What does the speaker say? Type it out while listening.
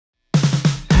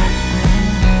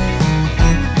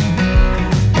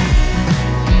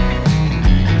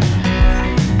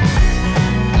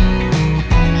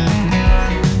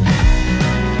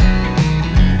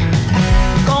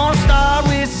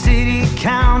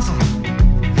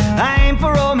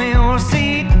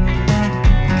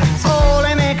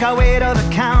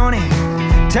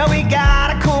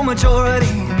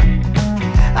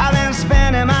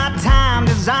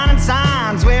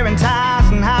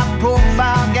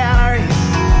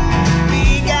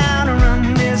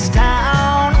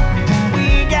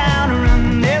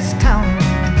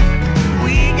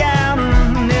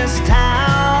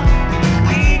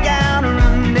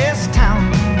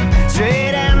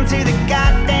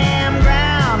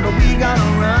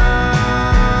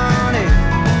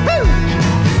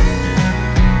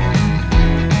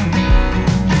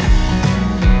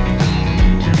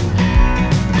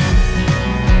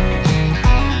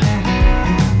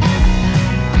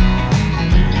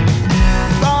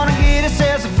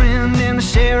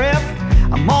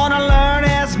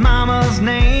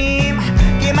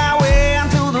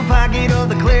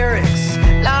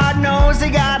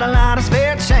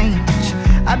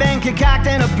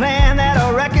concocting a plan that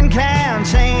I reckon can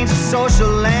change the social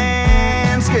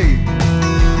landscape.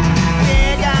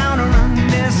 We're gonna run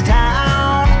this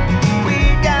town.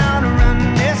 We're gonna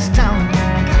run this town.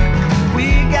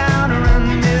 We're gonna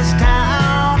run this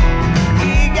town.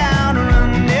 We're gonna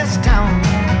run this town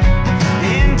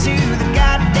into the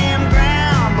goddamn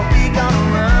ground, but we're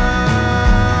gonna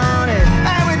run it.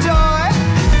 Hey, with joy.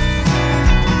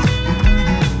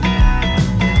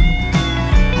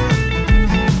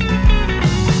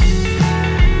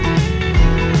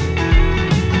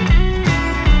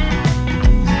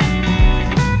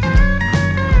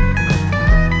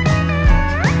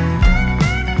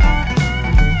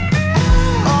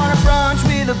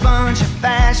 A bunch of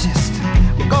fascists.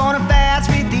 We're gonna fast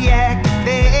with the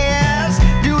activists.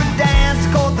 Do a dance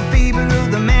to coat the fever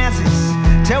of the masses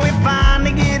till we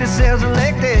finally get ourselves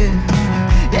elected.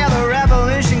 Yeah, the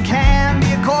revolution can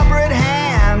be a corporate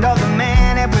hand of the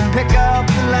man if we pick up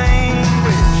the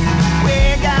language.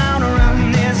 We're gonna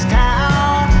run this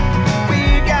town.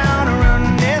 We're gonna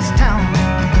run this town.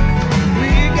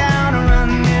 We're gonna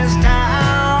run this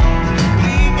town.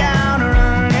 We're gonna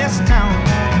run this town.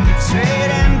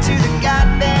 Straight into the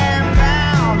goddamn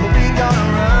ground, but we gonna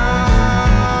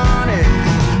run it.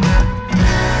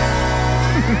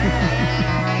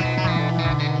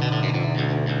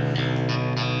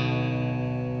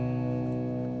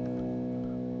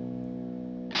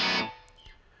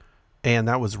 And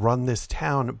that was Run This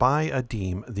Town by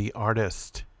Adim, the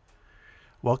artist.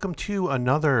 Welcome to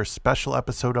another special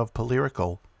episode of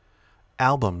Polyrical,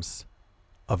 Albums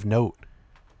of Note.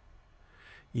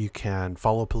 You can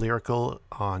follow Polyrical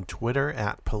on Twitter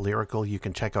at Polyrical. You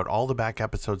can check out all the back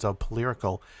episodes of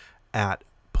Polyrical at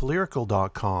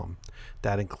polyrical.com.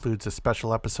 That includes the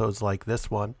special episodes like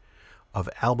this one of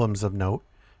Albums of Note,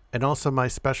 and also my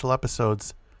special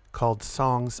episodes called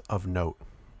Songs of Note.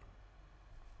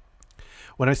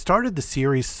 When I started the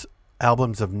series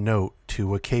Albums of Note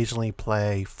to occasionally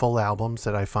play full albums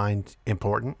that I find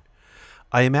important,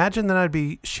 I imagine that I'd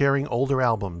be sharing older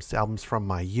albums from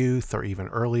my youth or even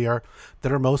earlier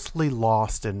that are mostly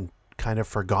lost and kind of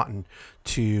forgotten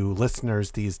to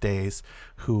listeners these days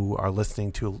who are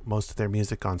listening to most of their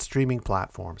music on streaming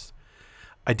platforms.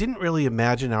 I didn't really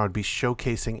imagine I would be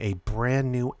showcasing a brand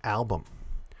new album,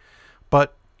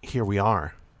 but here we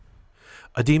are.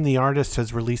 Adim the artist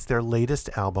has released their latest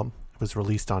album. It was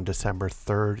released on December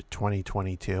 3rd,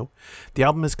 2022. The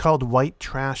album is called White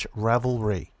Trash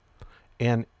Revelry.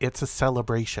 And it's a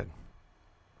celebration.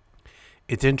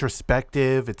 It's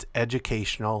introspective, it's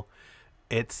educational,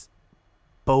 it's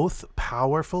both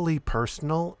powerfully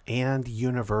personal and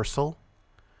universal.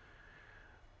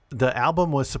 The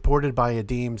album was supported by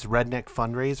Adim's Redneck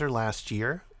fundraiser last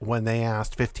year when they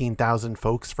asked 15,000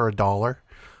 folks for $1.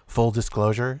 Full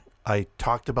disclosure, I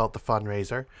talked about the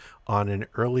fundraiser on an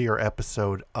earlier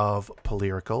episode of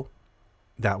Polyrical.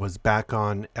 That was back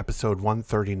on episode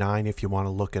 139 if you want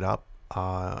to look it up.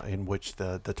 In which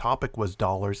the topic was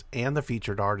dollars and the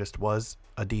featured artist was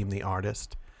Adim the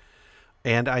artist.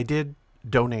 And I did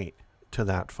donate to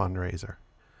that fundraiser.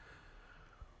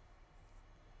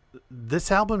 This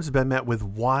album's been met with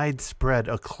widespread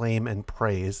acclaim and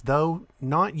praise, though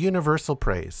not universal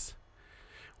praise.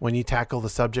 When you tackle the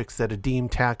subjects that Adim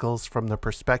tackles from the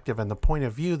perspective and the point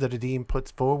of view that Adim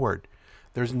puts forward,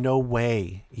 there's no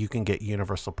way you can get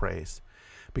universal praise.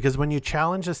 Because when you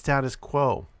challenge the status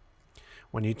quo,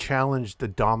 when you challenge the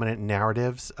dominant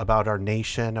narratives about our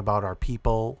nation, about our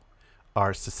people,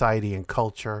 our society and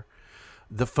culture,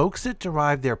 the folks that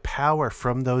derive their power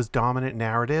from those dominant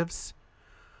narratives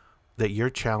that you're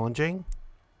challenging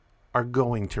are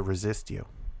going to resist you.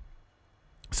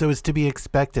 So it's to be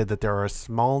expected that there are a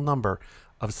small number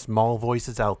of small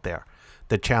voices out there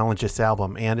that challenge this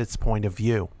album and its point of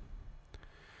view.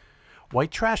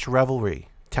 White Trash Revelry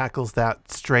tackles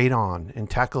that straight on and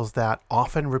tackles that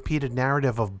often repeated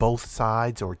narrative of both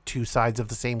sides or two sides of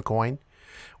the same coin,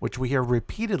 which we hear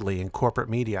repeatedly in corporate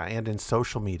media and in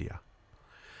social media.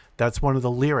 That's one of the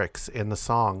lyrics in the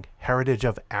song Heritage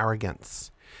of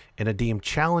Arrogance, and Adim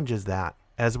challenges that,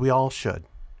 as we all should.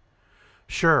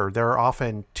 Sure, there are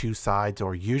often two sides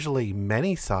or usually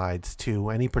many sides to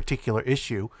any particular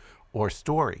issue or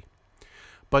story.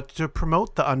 But to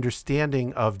promote the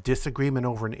understanding of disagreement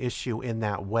over an issue in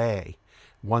that way,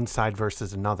 one side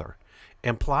versus another,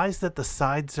 implies that the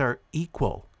sides are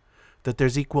equal, that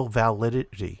there's equal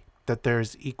validity, that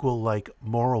there's equal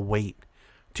moral weight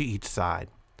to each side.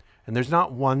 And there's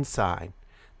not one side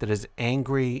that is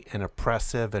angry and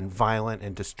oppressive and violent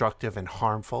and destructive and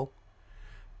harmful,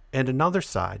 and another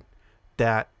side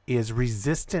that is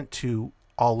resistant to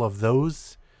all of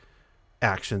those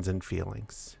actions and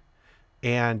feelings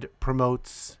and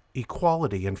promotes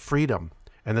equality and freedom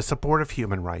and the support of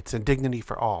human rights and dignity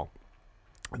for all.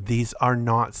 These are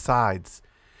not sides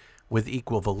with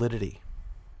equal validity.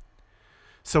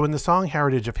 So in the song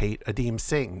Heritage of Hate, Adim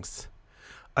sings,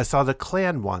 I saw the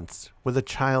Klan once with a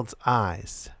child's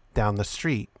eyes down the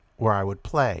street where I would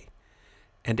play,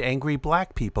 and angry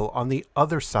black people on the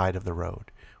other side of the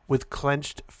road with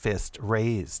clenched fist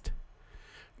raised.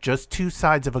 Just two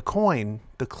sides of a coin,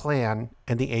 the Klan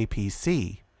and the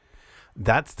APC.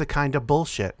 That's the kind of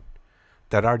bullshit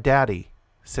that our daddy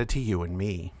said to you and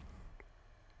me.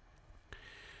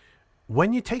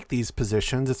 When you take these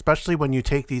positions, especially when you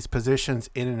take these positions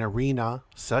in an arena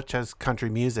such as country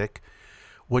music,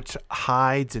 which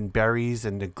hides and buries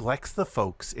and neglects the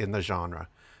folks in the genre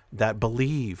that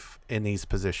believe in these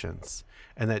positions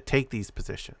and that take these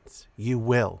positions, you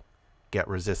will get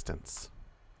resistance.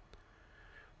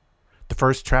 The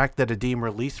first track that Adim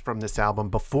released from this album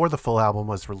before the full album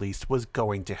was released was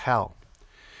Going to Hell.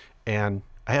 And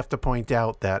I have to point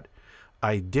out that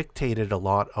I dictated a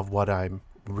lot of what I'm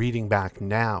reading back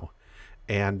now,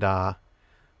 and the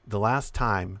last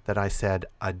time that I said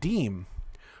Adim,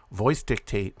 voice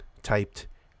dictate typed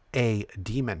a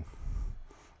demon.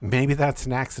 Maybe that's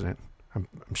an accident. I'm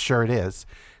sure it is.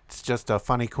 It's just a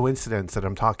funny coincidence that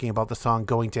I'm talking about the song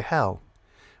Going to Hell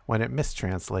when it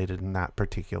mistranslated in that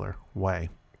particular way.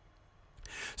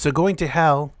 So Going to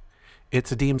Hell,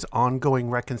 it's Adim's ongoing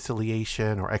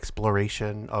reconciliation or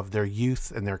exploration of their youth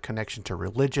and their connection to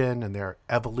religion and their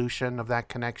evolution of that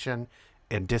connection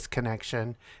and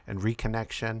disconnection and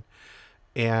reconnection.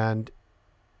 And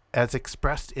as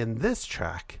expressed in this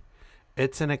track,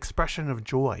 it's an expression of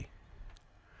joy.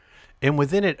 And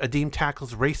within it, Adim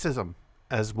tackles racism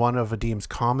as one of Adim's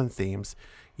common themes,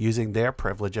 using their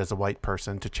privilege as a white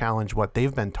person to challenge what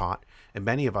they've been taught, and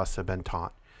many of us have been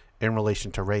taught, in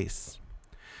relation to race.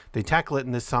 They tackle it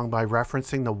in this song by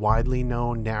referencing the widely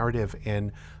known narrative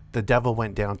in The Devil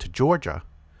Went Down to Georgia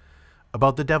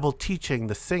about the devil teaching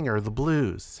the singer the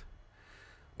blues.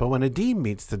 But when Adim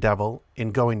meets the devil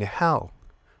in Going to Hell,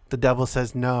 the devil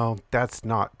says, no, that's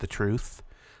not the truth.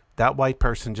 That white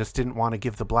person just didn't want to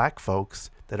give the black folks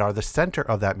that are the center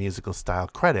of that musical style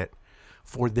credit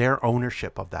for their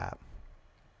ownership of that.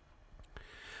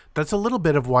 That's a little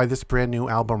bit of why this brand new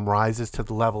album rises to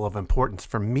the level of importance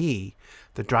for me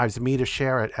that drives me to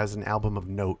share it as an album of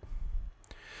note.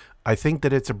 I think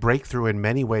that it's a breakthrough in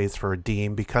many ways for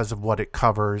Adim because of what it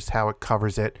covers, how it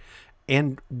covers it,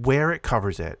 and where it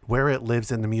covers it, where it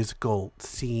lives in the musical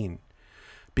scene,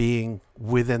 being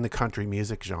within the country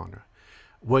music genre,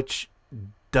 which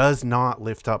does not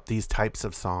lift up these types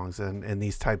of songs and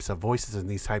these types of voices and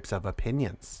these types of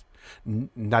opinions.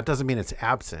 That doesn't mean it's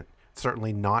absent.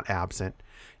 Certainly not absent.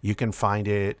 You can find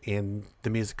it in the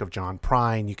music of John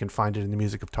Prine. You can find it in the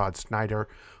music of Todd Snyder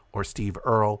or Steve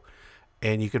Earle.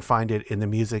 And you can find it in the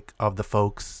music of the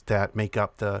folks that make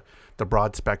up the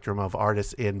broad spectrum of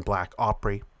artists in Black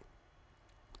Opry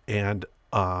and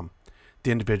the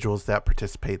individuals that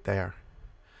participate there.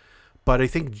 But I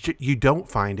think you don't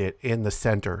find it in the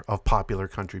center of popular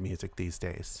country music these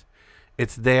days.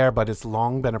 It's there, but it's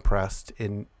long been oppressed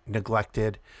and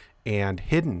neglected and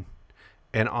hidden.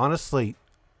 And honestly,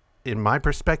 in my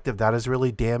perspective, that has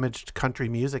really damaged country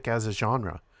music as a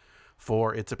genre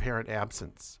for its apparent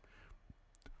absence.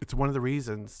 It's one of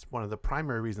the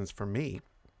primary reasons for me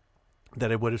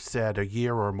that I would have said a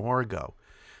year or more ago,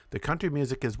 that country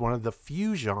music is one of the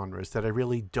few genres that I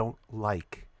really don't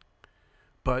like.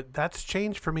 But that's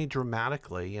changed for me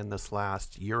dramatically in this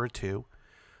last year or two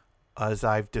as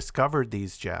I've discovered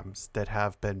these gems that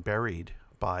have been buried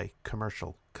by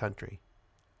commercial country.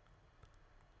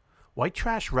 White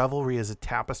Trash Revelry is a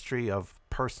tapestry of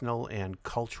personal and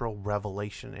cultural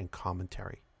revelation and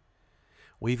commentary,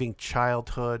 weaving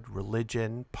childhood,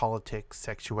 religion, politics,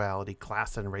 sexuality,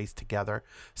 class, and race together,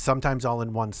 sometimes all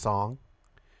in one song.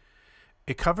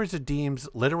 It covers Adim's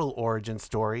literal origin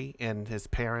story and his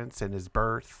parents and his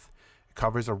birth. It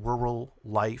covers a rural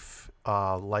life,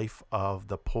 life of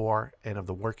the poor and of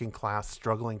the working class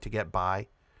struggling to get by.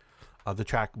 The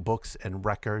track Books and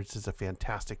Records is a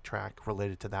fantastic track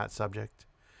related to that subject.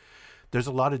 There's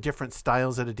a lot of different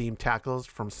styles that Adim tackles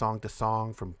from song to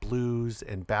song, from blues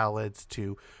and ballads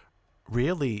to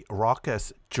really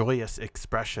raucous, joyous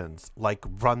expressions like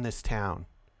Run This Town,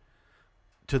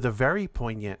 to the very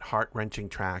poignant, heart-wrenching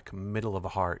track Middle of a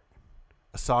Heart,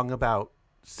 a song about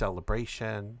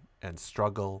celebration and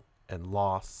struggle and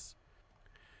loss.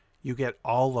 You get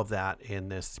all of that in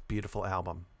this beautiful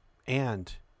album.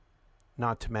 And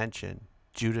not to mention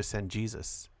Judas and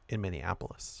Jesus in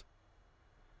Minneapolis.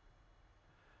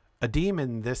 Adim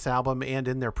in this album and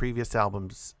in their previous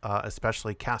albums,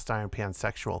 especially Cast Iron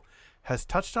Pansexual, has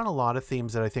touched on a lot of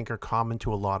themes that I think are common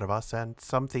to a lot of us, and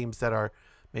some themes that are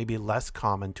maybe less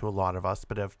common to a lot of us,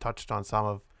 but have touched on some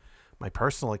of my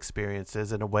personal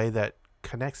experiences in a way that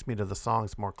connects me to the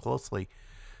songs more closely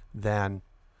than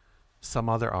some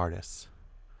other artists.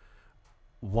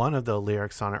 One of the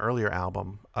lyrics on an earlier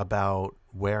album about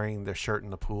wearing the shirt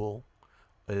in the pool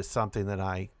is something that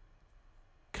I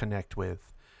connect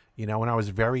with. You know, when I was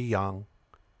very young,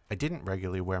 I didn't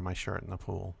regularly wear my shirt in the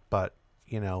pool, but,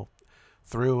 you know,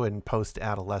 through and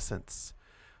post-adolescence,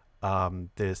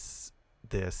 this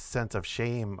sense of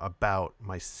shame about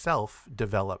myself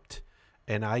developed,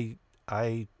 and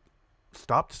I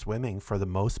stopped swimming for the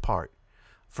most part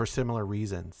for similar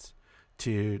reasons,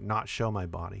 to not show my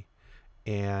body.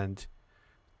 And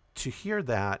to hear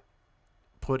that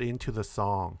put into the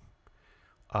song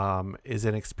is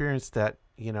an experience that,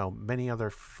 you know, many other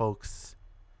folks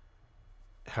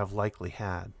have likely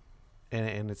had.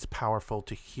 And it's powerful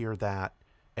to hear that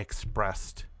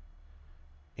expressed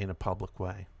in a public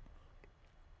way.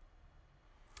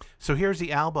 So here's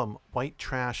the album, White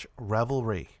Trash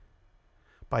Revelry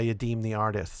by Adim the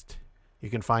Artist. You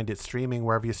can find it streaming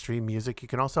wherever you stream music. You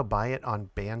can also buy it on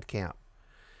Bandcamp.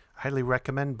 I highly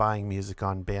recommend buying music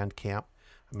on Bandcamp.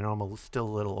 I mean, I'm still a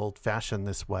little old-fashioned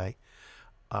this way.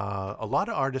 A lot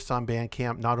of artists on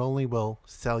Bandcamp not only will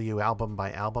sell you album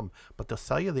by album, but they'll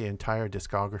sell you the entire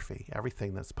discography,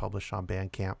 everything that's published on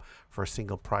Bandcamp for a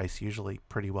single price, usually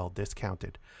pretty well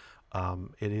discounted.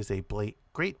 It is a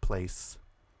great place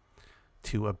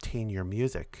to obtain your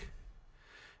music,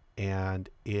 and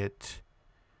it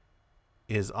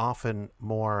is often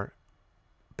more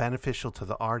beneficial to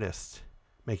the artist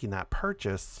making that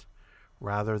purchase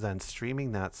rather than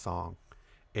streaming that song,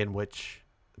 in which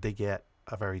they get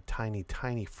a very tiny,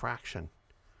 tiny fraction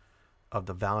of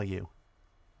the value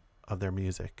of their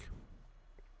music.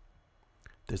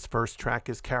 This first track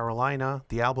is Carolina.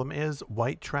 The album is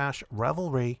White Trash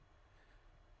Revelry,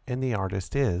 and the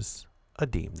artist is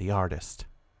Adim the Artist.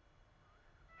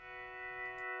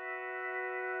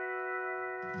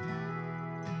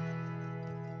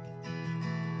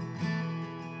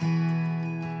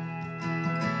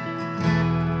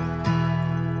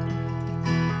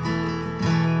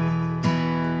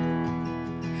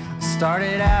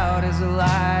 Started out as a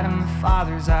light in my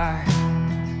father's eye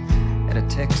at a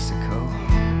Texaco.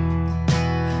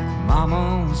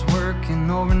 Mama was working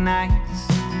overnights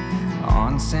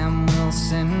on Sam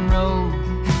Wilson Road.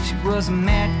 She was a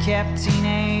madcap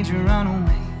teenager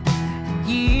runaway. A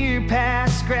year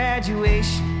past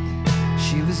graduation,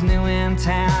 she was new in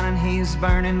town and he was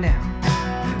burning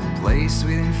down. Replaced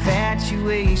with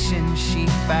infatuation, she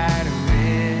fired a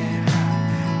red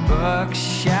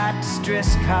buckshot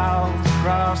distress calls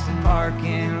across the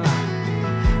parking lot.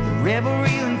 A rebel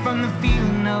reeling from the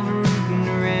feeling of rooting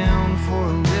around for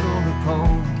a little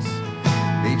repose.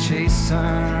 They chase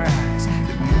sunrise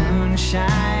with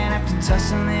moonshine after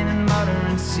tussling and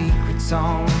muttering secrets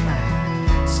all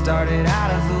night. Started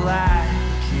out as a lie,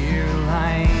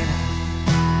 Carolina.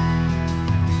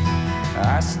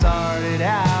 I started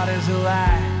out as a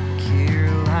lie,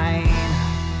 Carolina.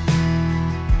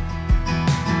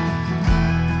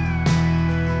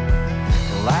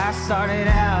 Well, I started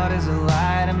out as a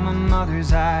light in my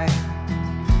mother's eye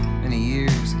many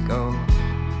years ago.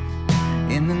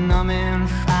 In the numbing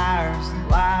fires,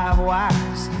 live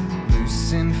wires,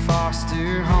 loose in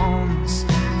foster homes.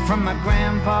 From my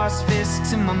grandpa's fist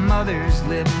to my mother's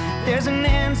lip, there's an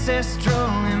ancestral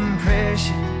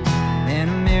impression, an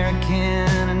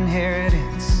American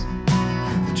inheritance.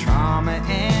 The trauma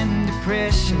and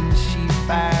depression, she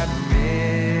fired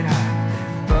red hot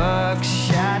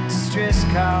buckshot distress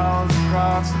calls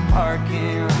across the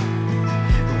parking lot.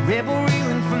 A rebel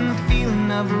reeling from the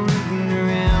feeling of rooting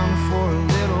around for a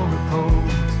little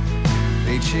repose.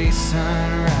 They chase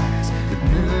sunrise with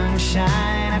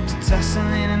moonshine after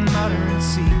tussling and muttering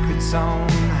secrets all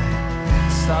night.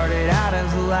 Started out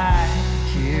as a lie,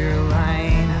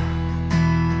 Carolina.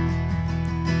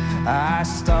 I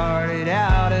started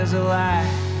out as a lie,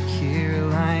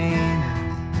 Carolina.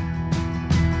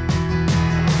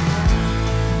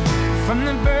 From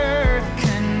the birth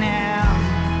canal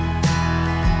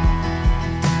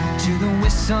to the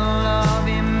whistle of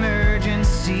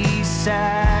emergency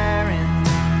sirens,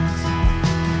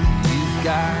 you've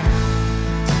got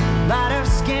a lot of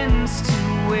skins to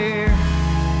wear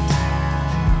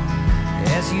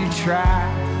as you try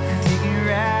to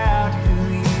figure out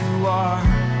who you are.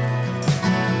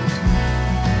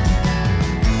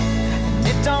 And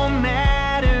it don't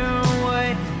matter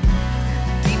what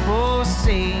people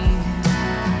say,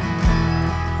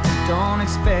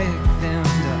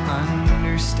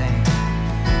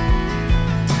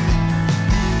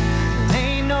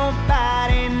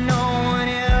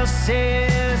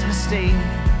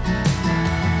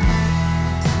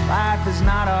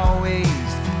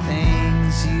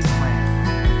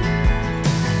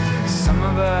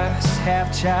 us have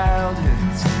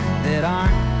childhoods that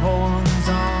aren't poems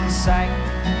on sight.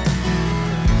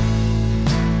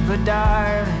 But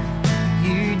darling,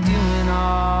 you're doing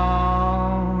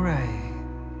all right.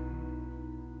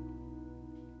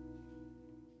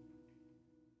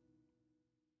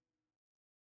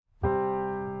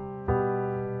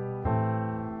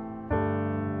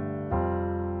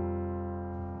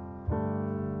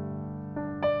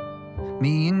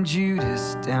 Me and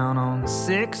Judas down on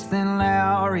 6th and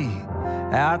Lowry,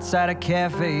 outside a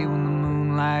cafe when the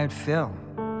moonlight fell.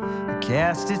 It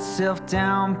cast itself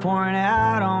down, pouring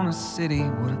out on a city.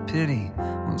 What a pity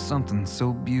when something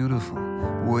so beautiful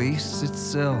wastes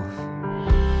itself.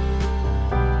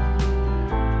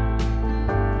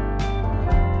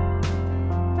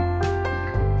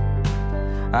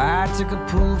 I took a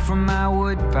pull from my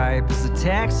wood pipe as the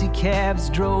taxi cabs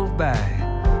drove by,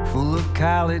 full of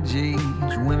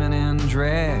college-age women in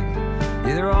drag.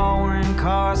 Yeah, they're all wearing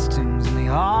costumes and they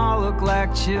all look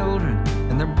like children,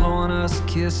 and they're blowing us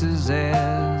kisses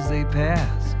as they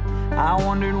pass. I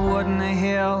wondered what in the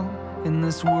hell in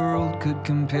this world could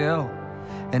compel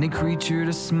any creature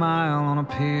to smile on a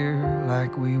pair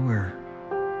like we were.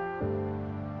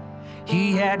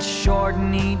 He had short,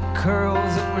 neat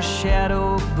curls that were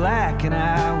shadow black, and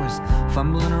I was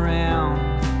fumbling around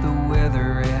with the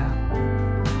weather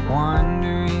app,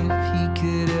 wondering if he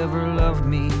could ever love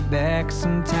me back.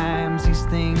 Sometimes these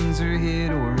things are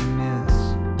hit or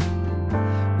miss.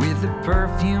 With the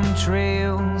perfume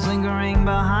trails lingering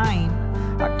behind,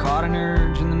 I caught an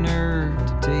urge and the nerve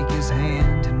to take his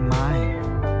hand in mine.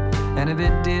 And if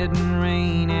it didn't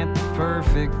rain at the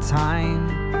perfect time,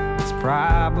 it's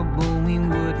probable we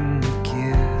wouldn't have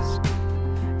kissed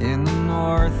in the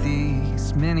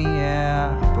Northeast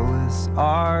Minneapolis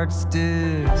Arts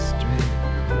District.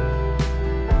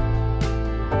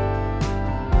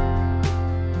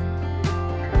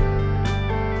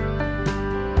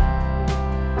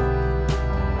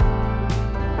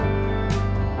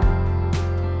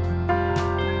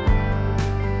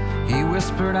 He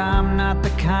whispered, I'm not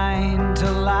the kind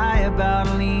to lie about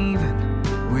leaving,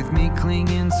 with me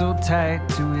clinging so tight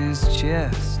to his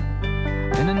chest.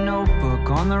 In a notebook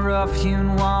on the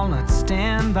rough-hewn walnut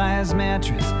stand by his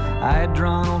mattress, I had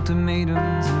drawn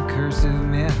ultimatums in a cursive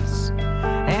mess.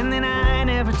 And then I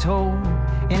never told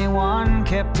anyone,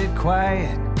 kept it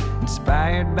quiet,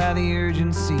 inspired by the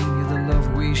urgency of the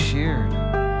love we shared.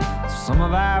 Some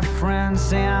of our friends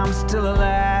say I'm still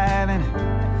alive in it,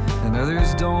 and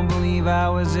others don't believe I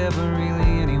was ever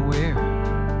really anywhere.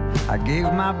 I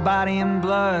gave my body and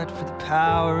blood for the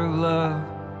power of love,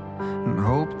 and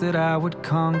hoped that I would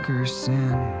conquer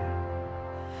sin.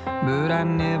 But I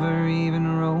never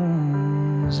even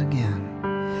rose again.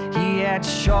 He had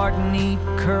short, neat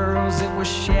curls that were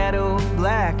shadow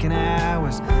black, and I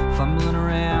was fumbling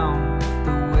around with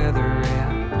the weather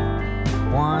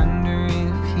app, wondering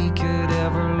if he could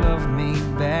ever love me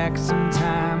back.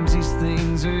 Sometimes these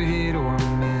things are hit or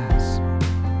miss.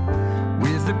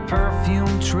 With the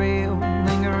perfume trail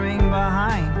lingering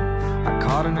behind, I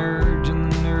caught an urge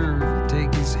and the nerve to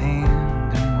take his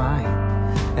hand in mine.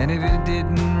 And if it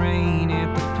didn't rain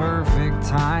at the perfect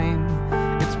time,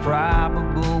 it's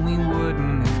probable we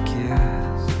wouldn't have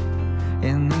kissed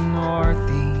in the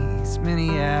Northeast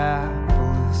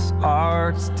Minneapolis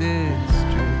Arts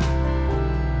District.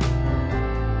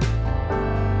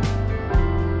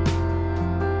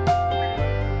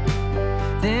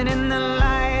 Then in the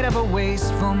light of a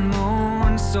wasteful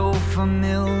moon so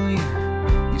familiar,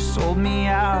 you sold me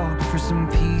out for some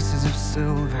pieces of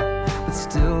silver. But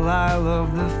still I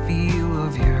love the feel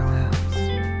of your lips,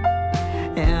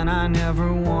 and I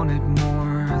never wanted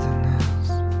more than this,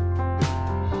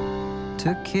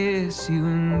 to kiss you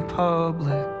in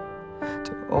public,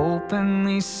 to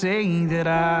openly say that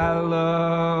I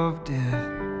loved it.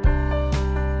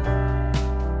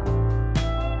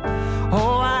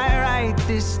 Oh, I write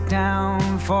this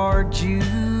down for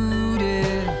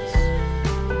Judas.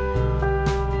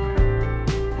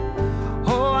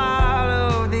 Oh, all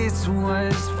of this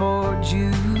was for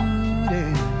Judas.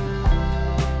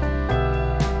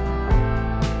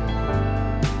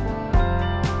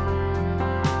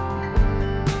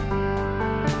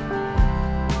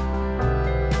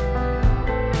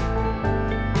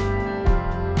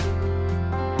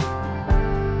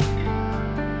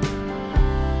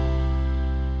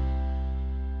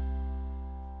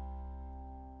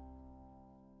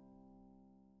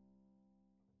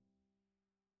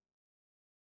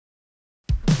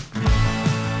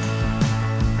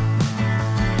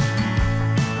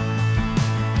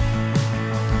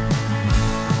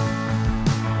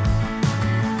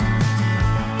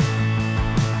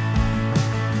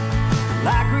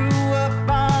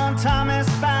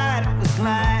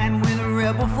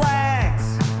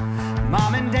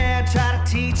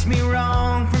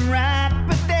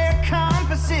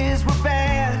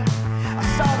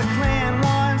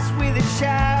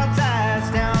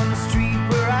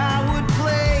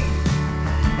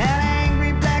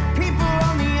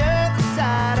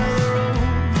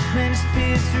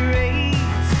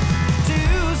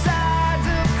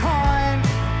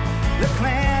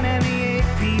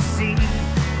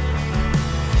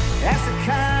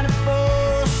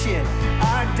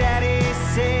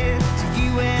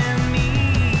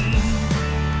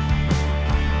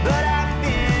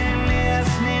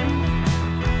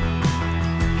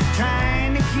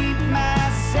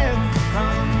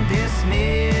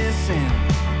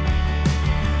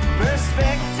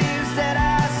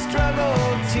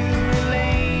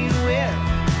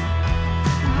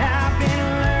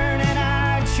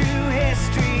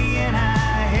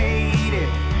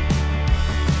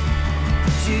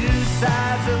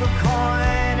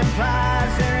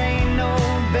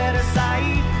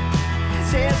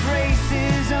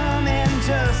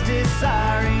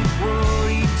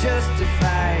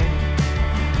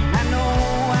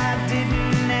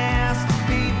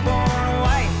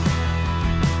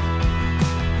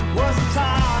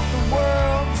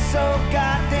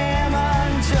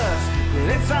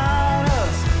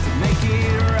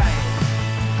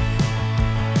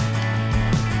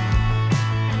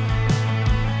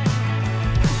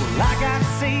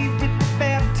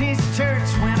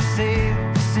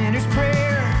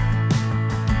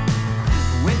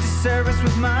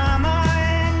 mama,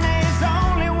 and there's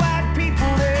only white people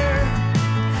there.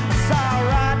 I saw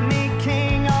Rodney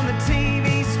King on the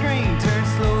TV screen turn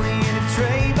slowly into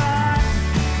Trayvon.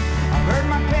 I heard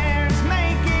my parents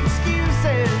make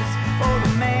excuses for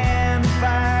the man who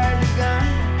fired the gun.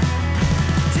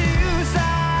 Two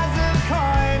sides of a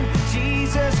coin,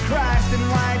 Jesus Christ and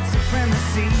white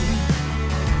supremacy.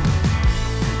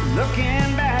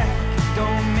 Looking back, it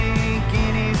don't make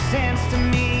any sense to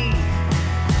me.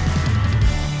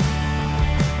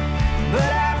 But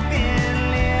I've been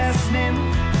listening,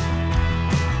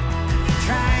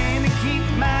 trying to keep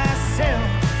myself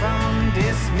from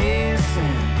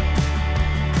dismissing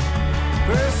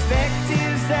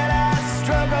perspectives that I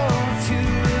struggle to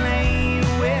lane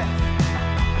with.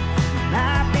 And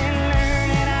I've been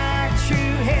learning our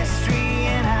true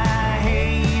history and I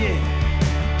hate it.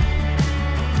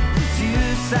 Two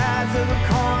sides of a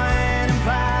coin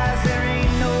implies there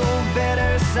ain't no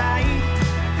better sight.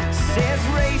 Says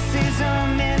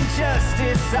racism and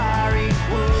justice are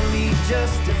equally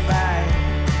justified.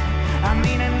 I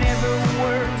mean, I never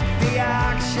worked the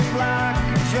auction block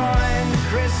or joined the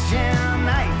Christian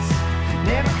Knights.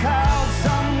 Never called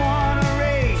someone a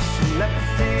racial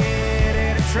epithet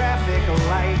at a traffic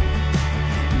light.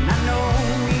 And I know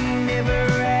we never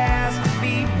asked to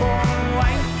be born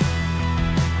white.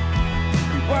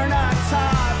 We're not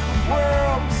taught the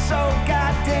world was so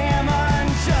goddamn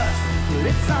unjust, but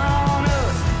it's on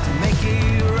us to make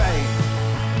it right.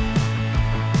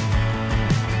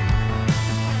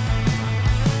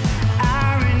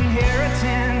 Our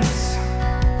inheritance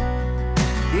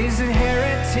is a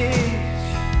heritage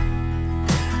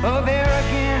of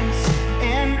arrogance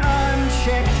and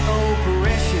unchecked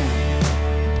oppression.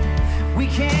 We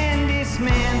can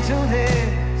dismantle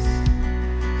this.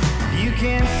 You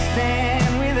can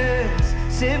stand with us.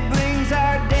 Siblings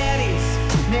are daddies.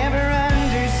 Never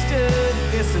understood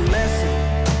this lesson.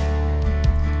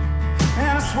 And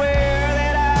I swear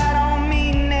that I don't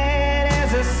mean it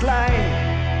as a slight.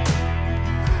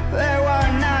 They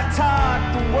were not taught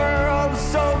the world was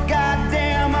so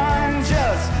goddamn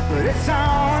unjust, but it's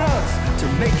on us to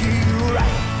make it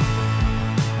right.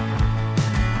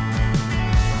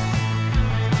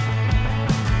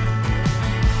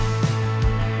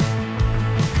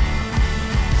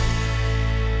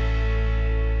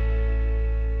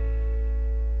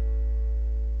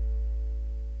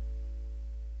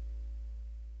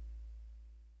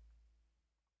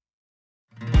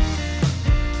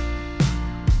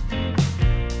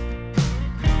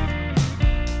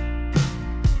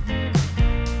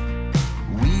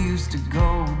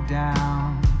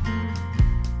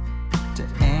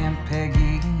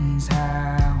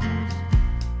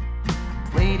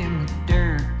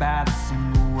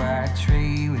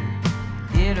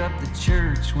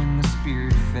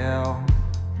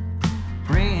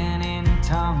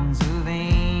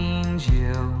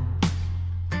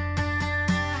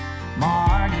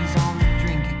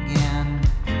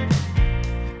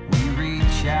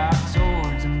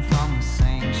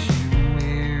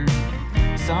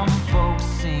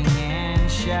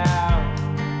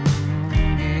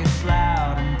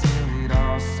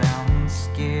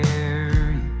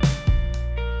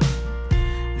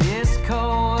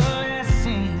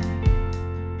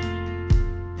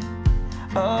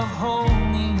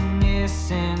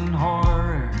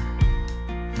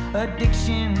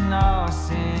 Addiction,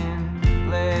 loss, and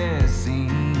blessing.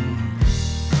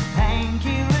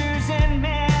 Painkillers and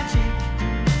magic,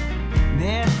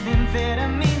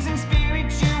 methamphetamines and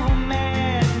spiritual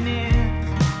madness.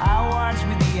 I watch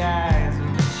with the eyes of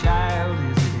a child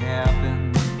as it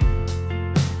happens.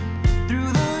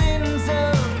 Through the lens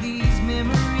of these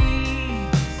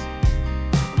memories,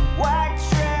 white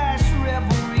trash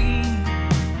revelry.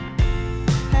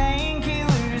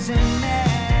 Painkillers and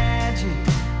magic.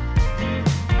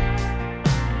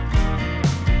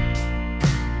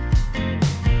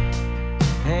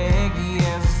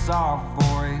 Soft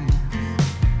voice,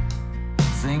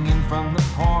 singing from the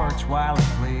porch while I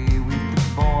play with the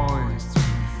boys. Through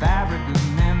the fabric of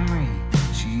memory,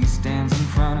 she stands in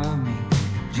front of me,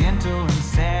 gentle and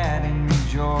sad and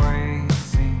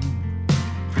rejoicing.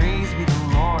 Praise be the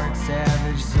Lord,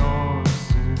 savage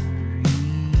sorcery.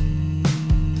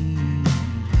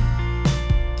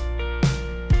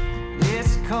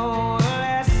 This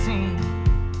coalescing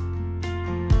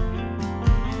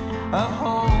of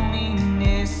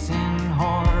holiness and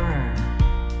horror,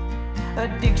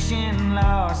 addiction,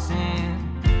 loss, and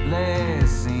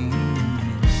blessing.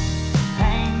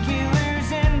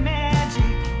 Painkillers and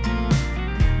magic,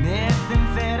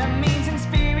 methamphetamines and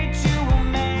spiritual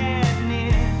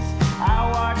madness. I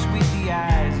watch with the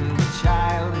eyes of a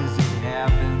child as it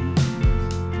happens.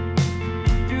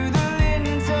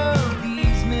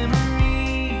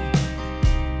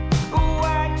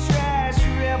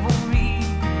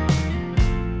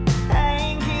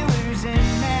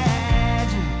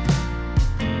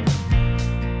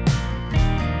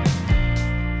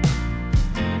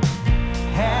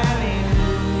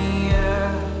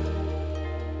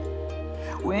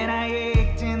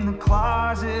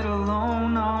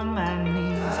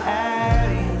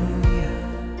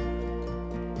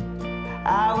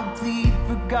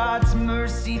 God's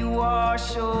mercy to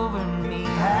wash over me.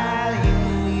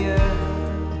 Hallelujah.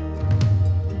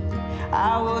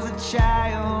 I was a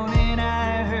child and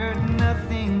I heard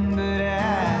nothing but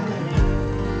I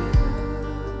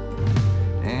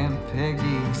and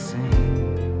Peggy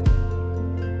sing.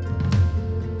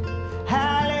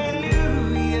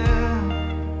 Hallelujah,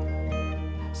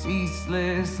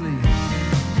 ceaselessly.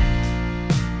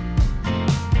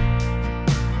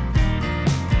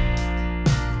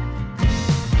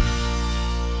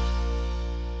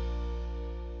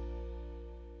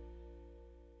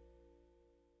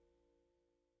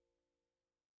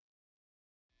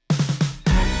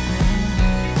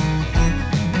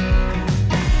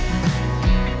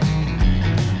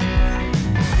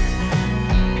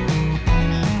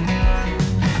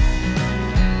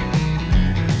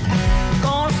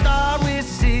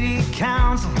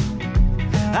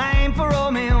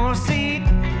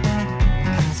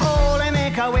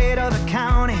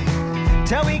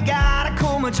 Till we got a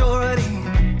cool majority.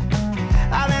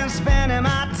 I've been spending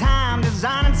my time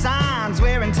designing signs,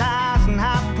 wearing ties and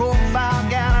high-profile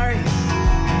galleries.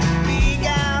 We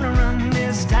gotta run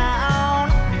this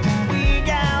town. We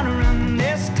gotta run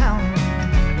this town.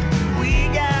 We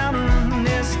gotta run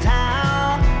this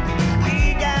town.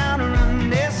 We gotta run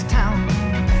this town.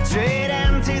 Straight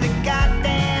into the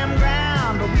goddamn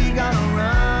ground, but we gonna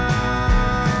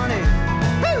run it.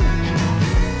 Woo!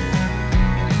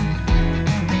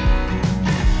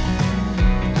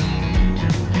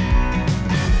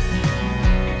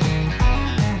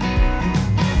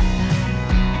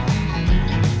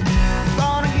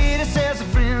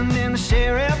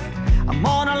 Sheriff, I'm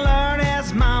gonna learn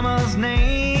his mama's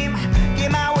name.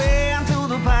 Get my way into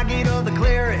the pocket of the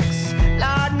clerics.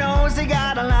 Lord knows they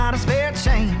got a lot of spare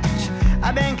change.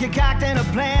 I've been concocting a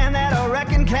plan that I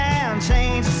reckon can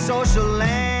change the social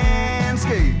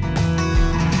landscape.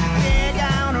 We're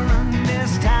gonna run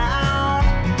this town.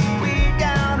 We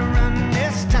gotta run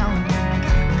this town.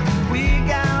 We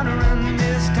gotta run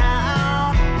this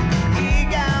town. We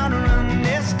gotta run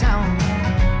this town.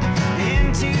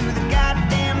 Into the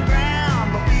goddamn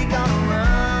ground, but we gonna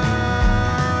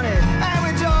run it. Hey,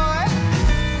 with joy.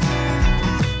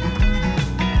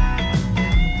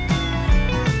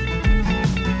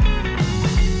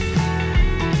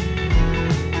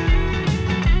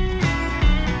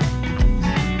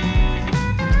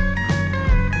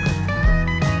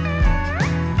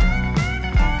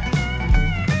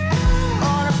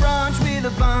 On a brunch with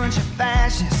a bunch of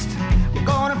fascists. We're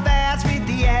gonna fast with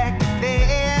the activists.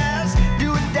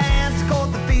 Dance to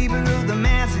cold the fever of the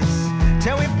masses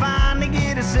till we finally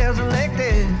get ourselves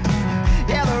elected.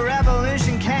 Yeah, the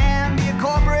revolution can be a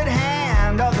corporate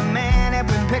hand of the man if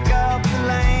we pick up the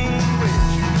language.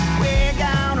 We're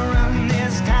gonna run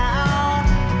this town.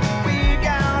 We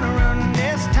gotta run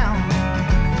this town.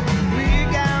 We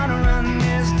gotta run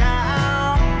this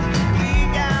town. We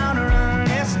gotta run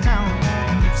this town.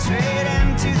 Straight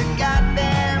into the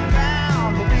goddamn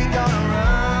ground, but we gonna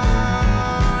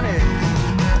run it.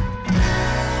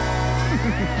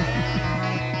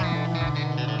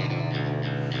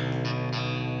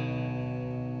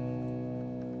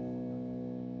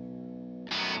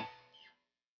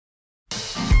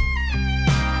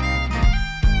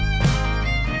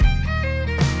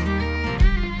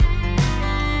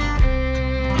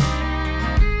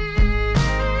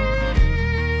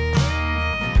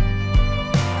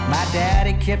 My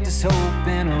daddy kept his hope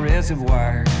in a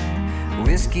reservoir,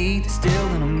 whiskey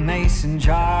distilled in a mason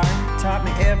jar. Taught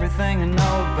me everything I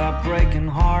know about breaking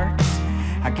hearts.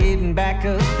 How getting back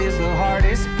up is the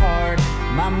hardest part.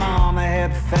 My mama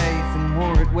had faith and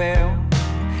wore it well.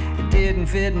 It didn't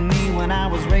fit me when I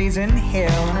was raising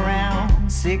hell. And around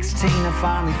 16 I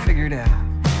finally figured out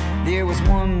there was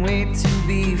one way to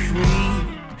be free.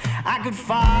 I could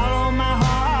follow my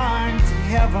heart to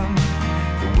heaven,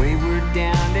 the wayward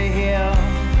down to hell.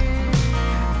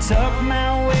 Tuck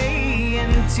my way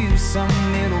into some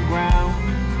middle ground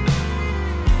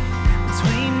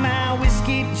between my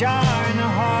whiskey jar and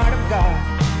the heart of God.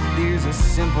 There's a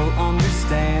simple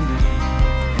understanding.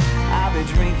 I'll be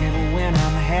drinking when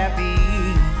I'm happy,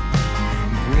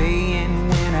 praying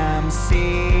when I'm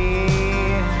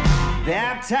sad,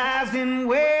 baptized in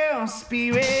well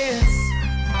spirits.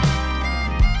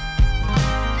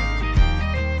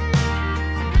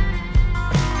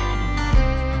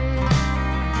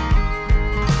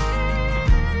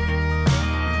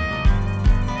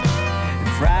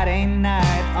 Friday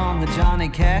night on the Johnny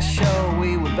Cash show,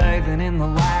 we were bathing in the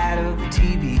light of the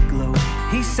TV glow.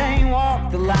 He sang Walk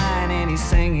the Line and he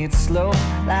sang it slow,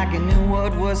 like he knew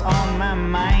what was on my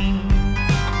mind.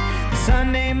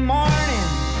 Sunday morning,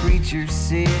 the preacher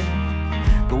said,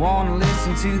 Go on and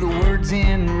listen to the words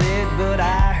in red, but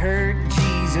I heard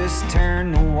Jesus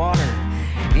turn the water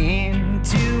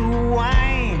into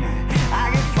wine.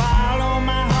 I could follow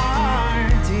my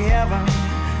heart to heaven,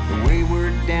 the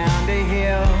wayward down to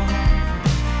hell,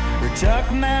 or tuck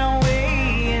my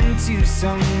way into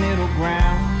some middle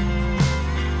ground.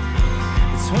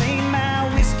 Between my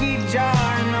whiskey jar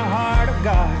and the heart of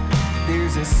God,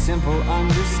 there's a simple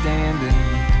understanding.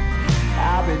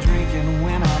 I'll be drinking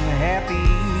when I'm happy,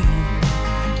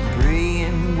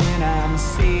 praying when I'm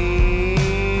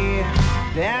sick,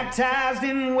 baptized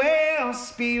in well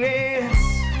spirits.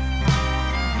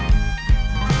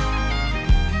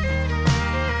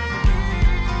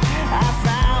 I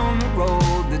found the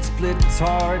road that split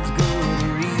towards good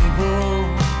or evil,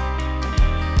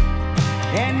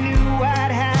 and knew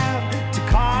I'd have to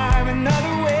carve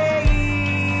another way.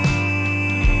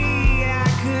 I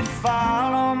could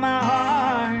follow my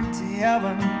heart to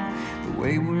heaven, the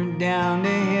wayward down to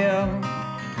hell,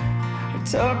 or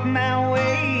tuck my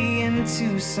way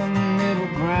into some middle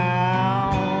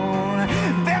ground.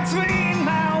 Between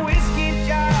my whiskey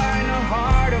jar and the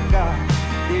heart of God,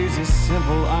 there's a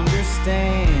simple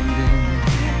understanding.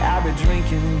 I'll be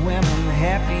drinking when I'm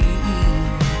happy,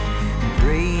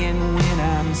 praying when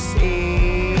I'm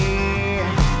sick,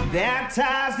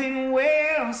 baptized in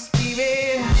well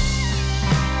spirits.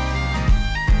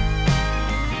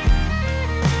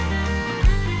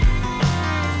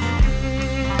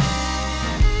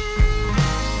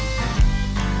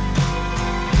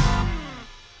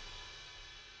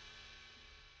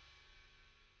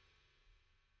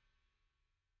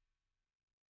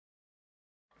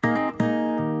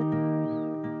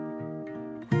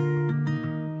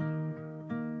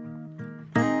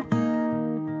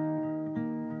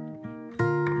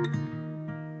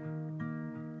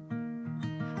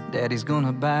 Daddy's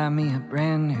gonna buy me a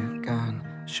brand new gun,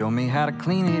 show me how to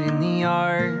clean it in the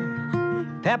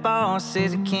yard. Papa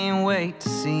says he can't wait to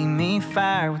see me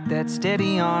fire with that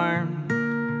steady arm.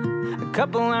 A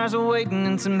couple hours of waiting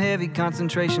and some heavy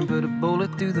concentration put a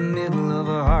bullet through the middle of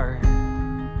her heart.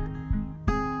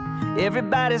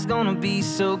 Everybody's gonna be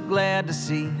so glad to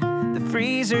see the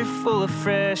freezer full of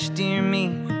fresh deer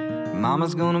meat.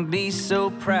 Mama's gonna be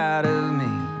so proud of me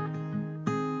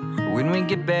when we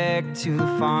get back to the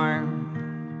farm.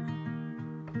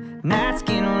 Nights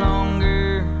get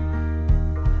longer,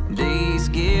 days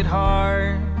get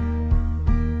hard.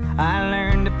 I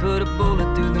learned to put a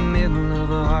bullet through the middle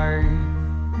of a heart.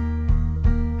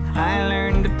 I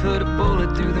learned to put a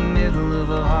bullet through the middle of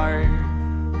a heart.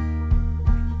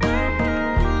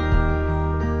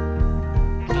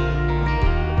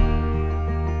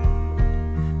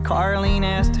 Carlene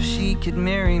asked if she could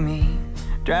marry me,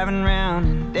 driving around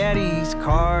in Daddy's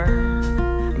car.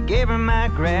 I gave her my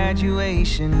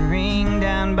graduation ring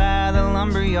down by the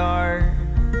lumber yard.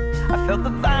 I felt the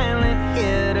violent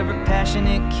hit of her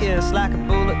passionate kiss like a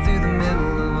bullet through the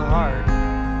middle of a heart.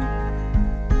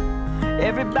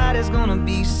 Everybody's gonna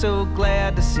be so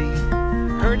glad to see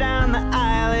her down the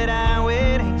aisle at our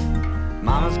wedding.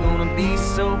 Mama's gonna be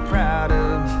so proud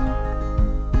of me,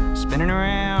 spinning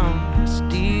around a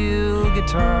steel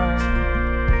guitar.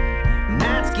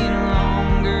 Nights get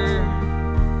longer,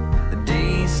 the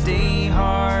days stay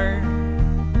hard.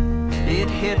 It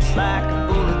hits like a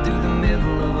bullet through the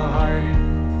middle of a heart.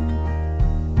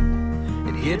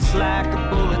 It hits like a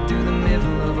bullet through the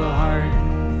middle of a heart.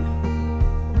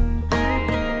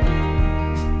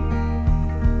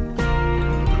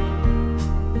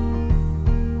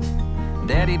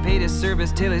 Daddy paid his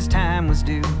service till his time was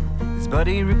due. His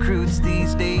buddy recruits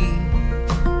these days.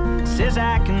 Says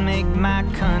I can make my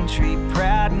country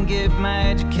proud and get my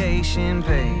education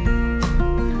paid.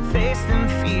 Face them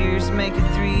fears, make it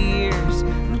 3 years,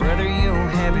 and brother, you'll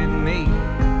have it made.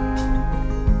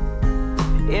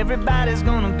 Everybody's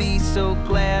gonna be so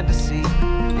glad to see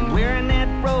me wearing that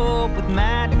robe with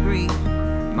my degree.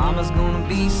 Mama's gonna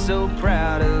be so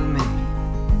proud of me.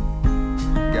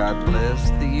 God bless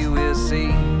the USA.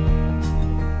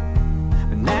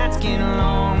 But nights get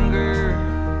longer,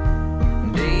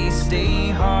 days stay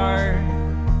hard.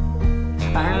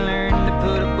 I learned to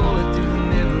put a bullet through the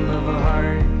middle of a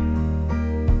heart.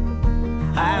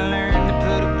 I learned to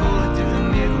put a bullet through the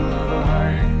middle of a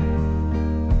heart.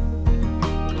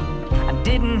 I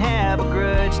didn't have a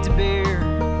grudge to bear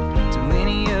to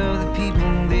any of the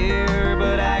people there,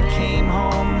 but I came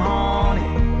home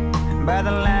haunted by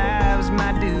the lives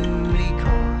my duty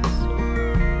cost.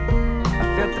 I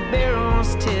felt the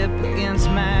barrel's tip against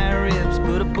my ribs,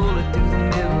 put a bullet through the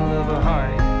middle of a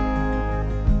heart.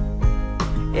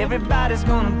 Everybody's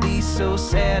gonna be so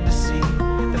sad to see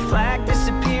the flag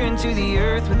disappear into the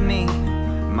earth with me.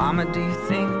 Mama, do you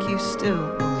think you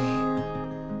still believe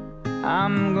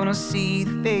I'm gonna see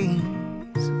the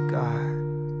face of God?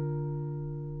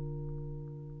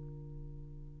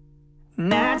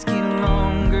 Nights get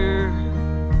longer,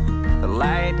 the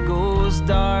light goes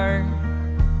dark.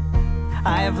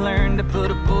 I have learned to put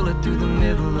a bullet through the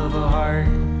middle of a heart.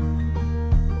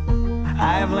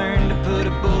 I have learned to put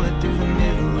a bullet through the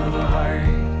middle of a heart.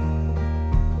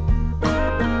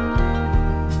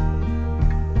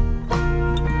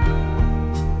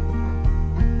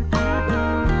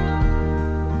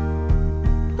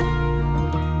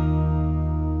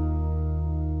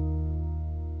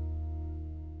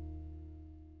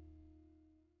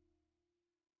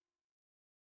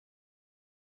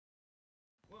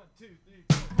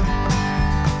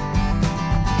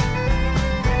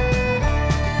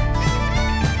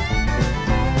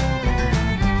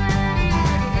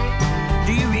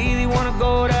 Do you really want to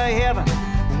go to heaven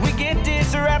when we get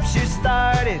this rapture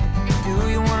started? Do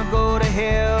you want to go to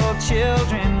hell,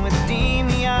 children with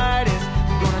demonitis?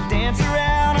 Gonna dance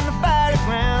around on the fiery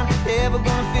ground, ever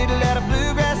gonna fiddle out a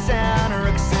bluegrass sound, or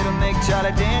it'll make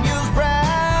Charlie Daniels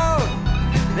proud.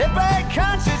 They play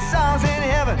country songs in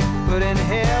heaven, but in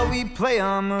hell we play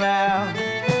them loud.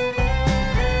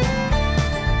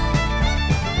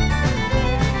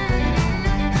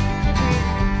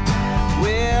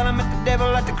 Well, I met the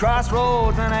devil at the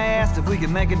crossroads and I asked if we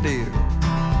could make a deal.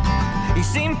 He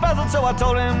seemed puzzled, so I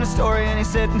told him the story and he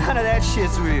said none of that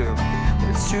shit's real. But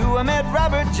it's true, I met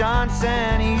Robert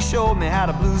Johnson, he showed me how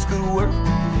the blues could work.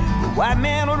 The white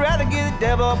man would rather give the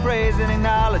devil praise than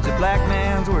acknowledge a black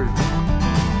man's work.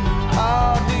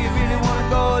 Oh, do you really want to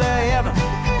go to heaven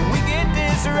when we get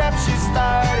this rapture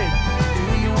started?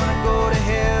 Do you want to go to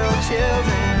hell,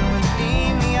 children with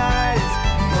demonitis?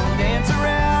 Gonna dance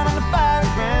around on the fiery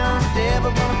ground,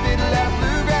 devil gonna fiddle out a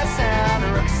bluegrass sound,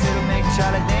 or it'll make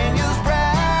Charlie Daniels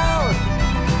proud.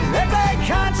 They play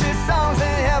country songs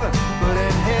in heaven, but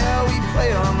in hell we play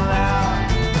them loud.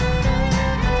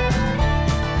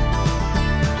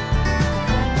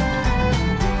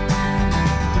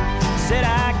 Said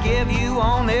I give you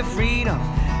only freedom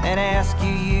and ask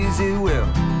you use it well.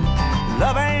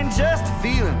 Love ain't just a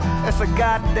feeling, it's a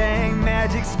goddamn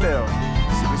magic spell.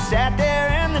 So we sat there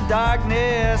in the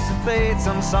darkness and played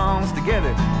some songs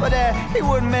together, but he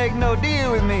wouldn't make no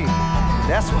deal with me.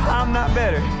 That's why I'm not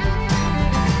better.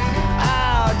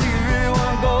 Ah, do you really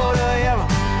want to go to heaven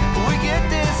when we get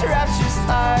this rapture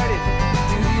started?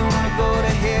 Do you want to go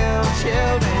to hell,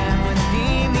 children with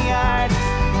demonitis?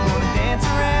 Gonna dance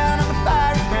around on the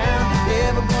fiery ground,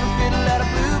 ever gonna fiddle out a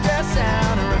bluegrass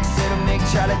sound, or it'll make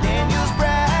Charlie Daniels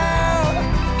proud.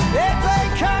 They play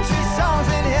country songs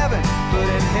in heaven, but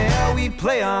in hell we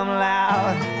play them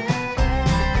loud.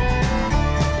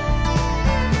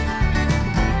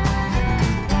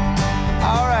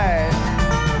 All right.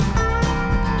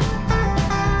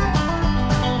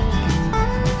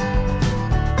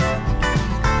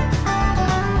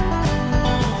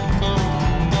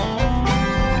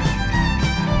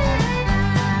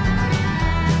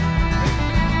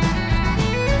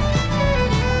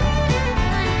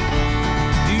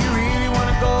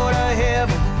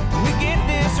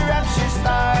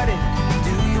 Started.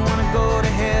 Do you want to go to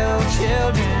hell,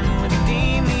 children with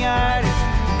demonitis?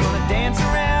 Gonna dance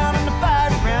around on the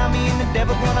fiery ground, me and the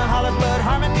devil gonna holler blood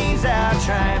harmonies out,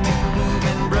 try and make the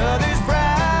moving brothers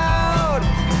proud.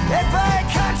 They play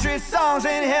country songs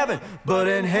in heaven, but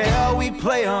in hell we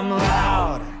play them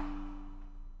loud.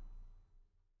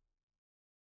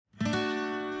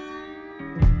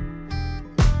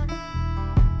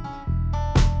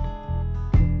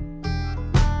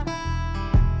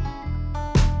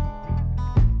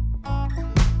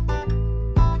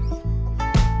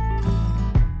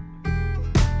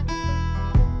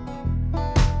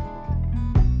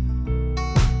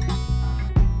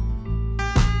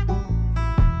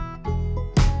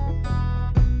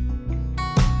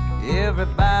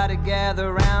 Everybody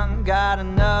gather round, got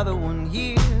another one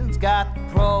here. It's got the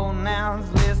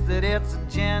pronouns listed, it's a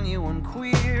genuine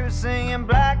queer. Singing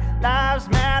Black Lives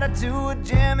Matter to a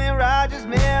Jimmy Rogers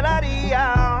melody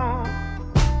out.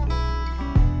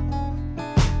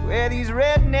 Where these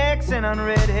rednecks and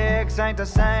unredhecks ain't the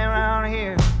same around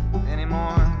here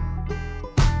anymore.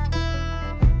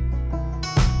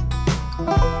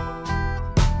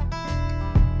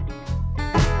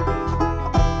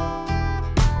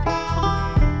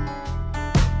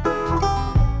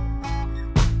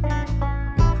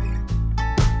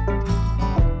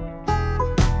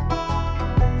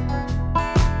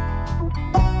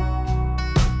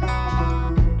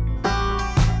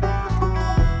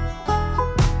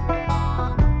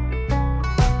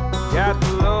 Got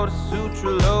the Lotus Sutra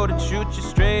loaded, shoot you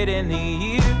straight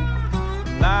many years.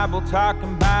 Bible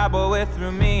talking Bible way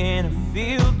through me in a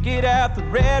field. Get out the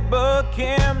red book,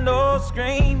 hymnal,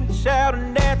 scream, shout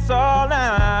and dance all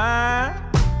night.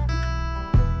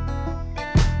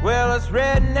 Well, us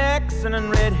rednecks and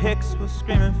red hicks was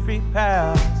screaming free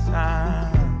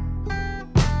Palestine.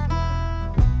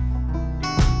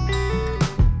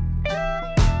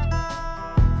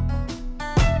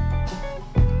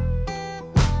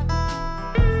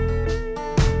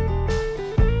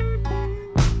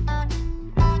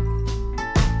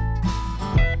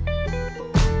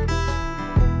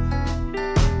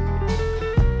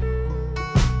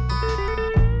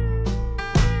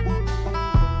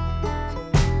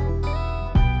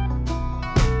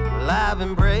 I've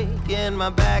been breaking my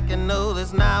back and know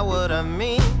that's not what I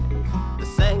mean. The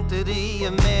sanctity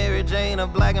of marriage ain't a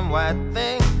black and white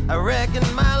thing. I reckon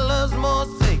my love's more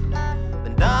sacred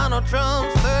than Donald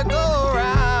Trump's third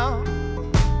go-round.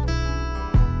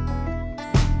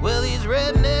 Well, these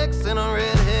rednecks and a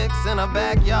red hicks in a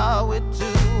backyard with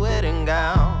two wedding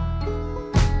gowns.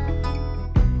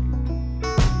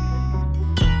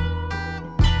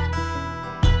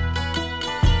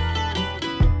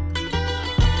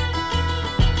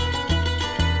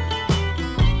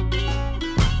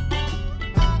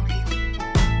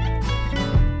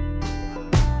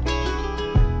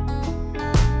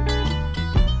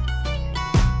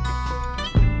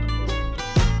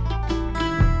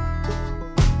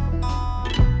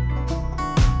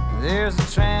 There's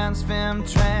a trans-femme,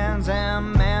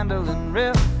 trans-am, mandolin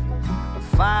riff, a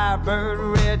firebird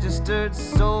registered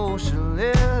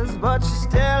socialist, but she's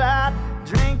still out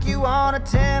drink you on a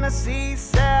Tennessee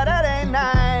Saturday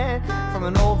night from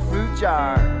an old fruit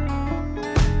jar.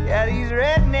 Yeah, these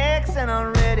rednecks and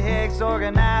on red hicks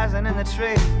organizing in the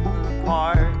trade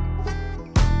park.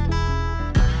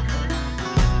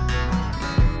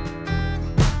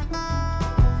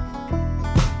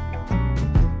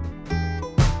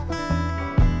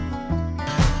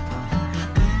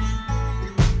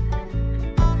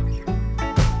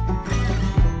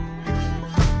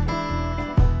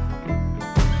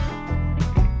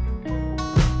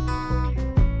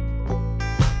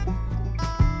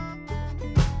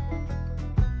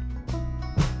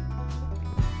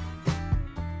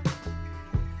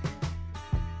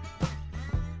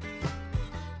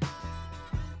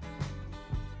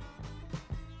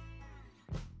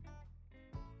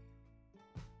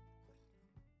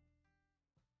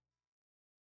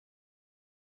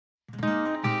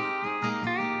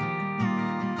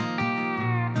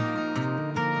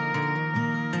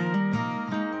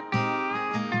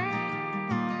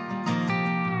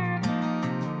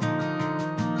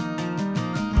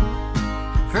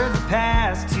 For the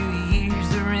past 2 years,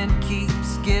 the rent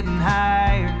keeps getting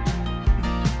higher,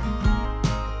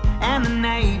 and the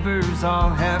neighbors all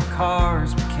have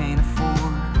cars we can't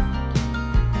afford.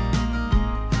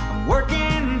 I'm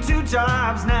working 2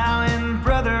 jobs now, and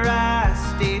brother, I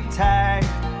stay tired,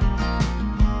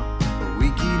 but we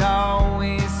could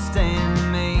always stand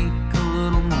and make a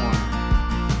little more.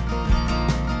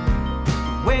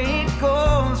 The way it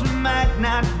goes, we might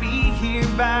not be here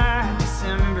by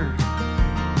December.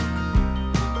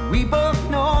 We both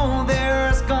know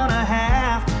there's gonna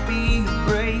have to be a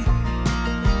break.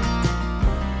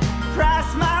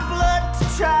 Price my blood to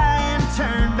try and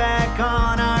turn back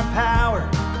on our power.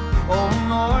 Oh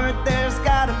Lord, there's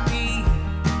gotta be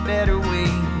a better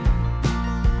way.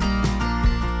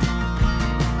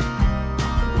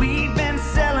 We've been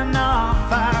selling off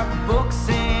our books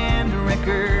and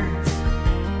records,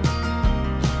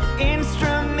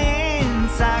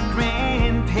 instruments our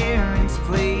grandparents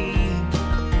played.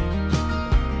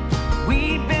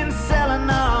 We've been selling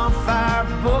off our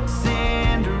books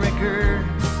and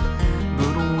records,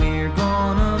 but we're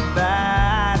gonna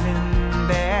buy them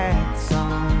back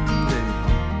someday.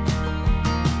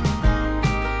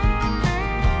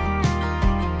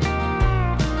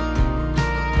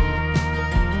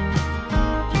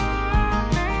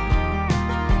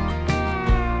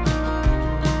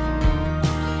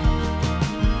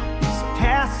 These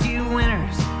past few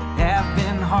winters have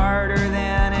been harder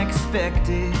than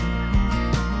expected.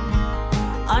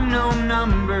 Unknown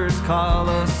numbers call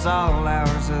us all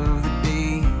hours of the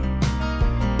day.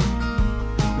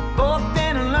 We've both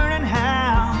been learning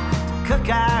how to cook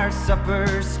our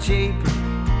suppers cheaper,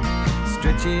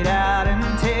 stretch it out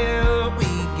until we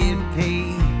get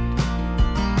paid.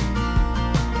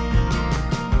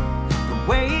 The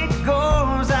way it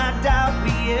goes, I doubt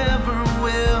we ever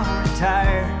will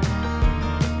retire,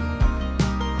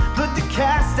 but the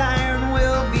cast iron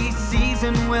will be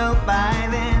seasoned well by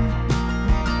then.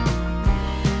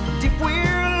 If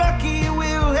we're lucky,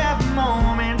 we'll have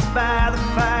moments by the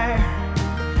fire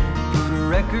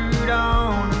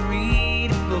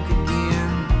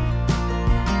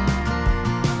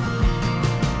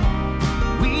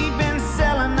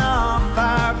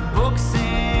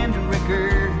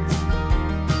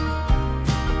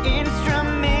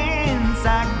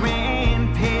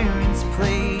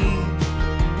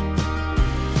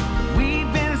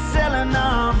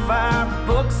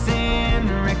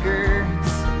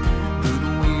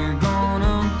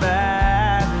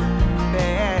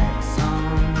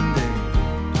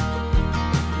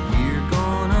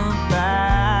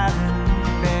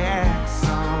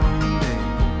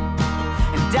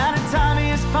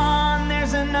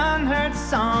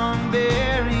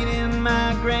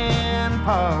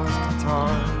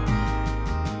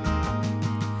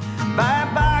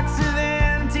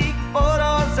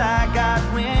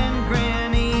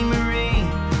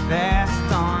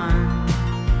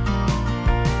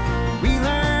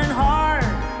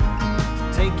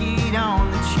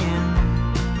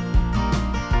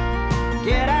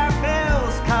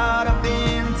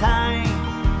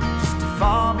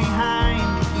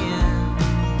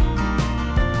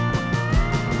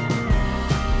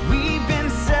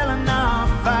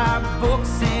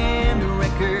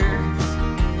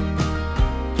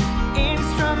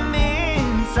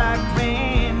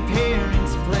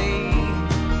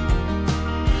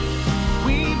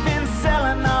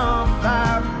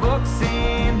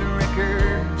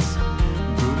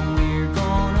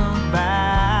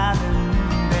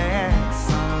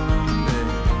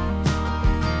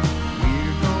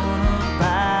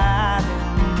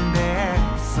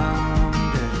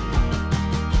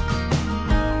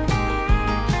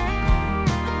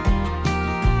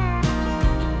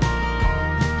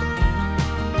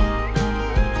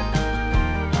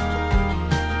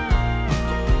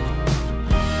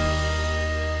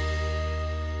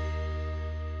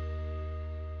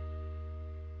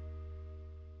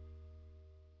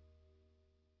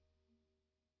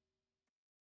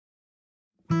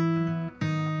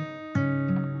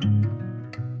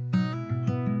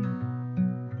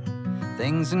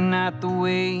Things are not the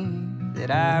way that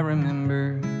I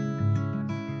remember.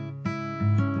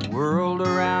 The world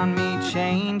around me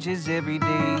changes every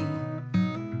day.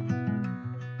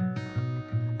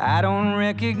 I don't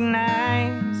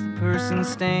recognize the person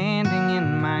standing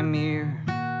in my mirror,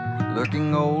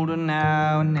 looking older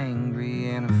now and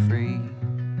angry and afraid.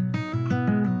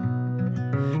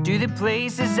 Do the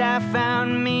places I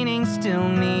found meaning still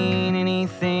mean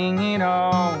anything at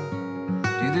all?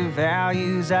 Do the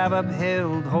values I've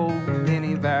upheld hold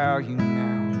any value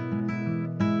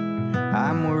now?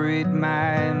 I'm worried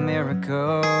my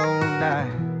America will die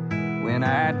when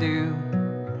I do,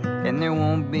 and there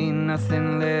won't be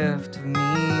nothing left of me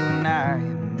when I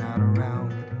am not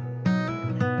around.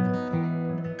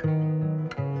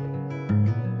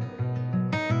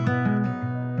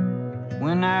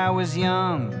 When I was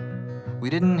young, we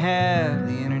didn't have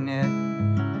the internet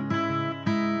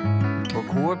or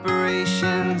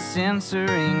corporations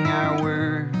censoring our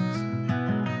words.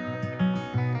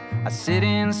 I sit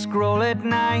and scroll at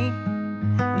night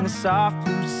in the soft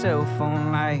blue cell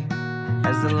phone light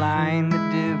as the line that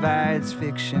divides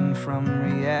fiction from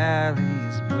reality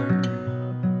is blurred.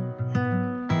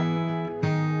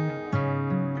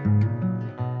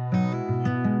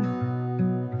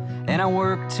 And I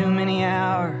work too many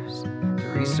hours to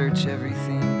research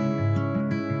everything.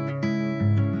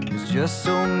 There's just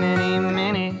so many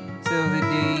minutes of the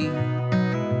day.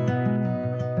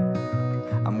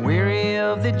 I'm weary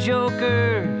of the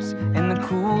jokers and the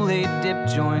Kool-Aid dip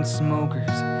joint smokers.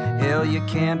 Hell, you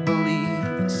can't believe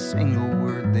a single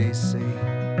word they say.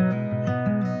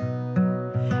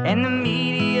 And the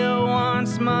media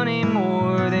wants money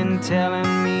more than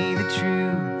telling me the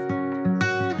truth.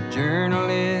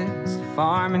 Journalists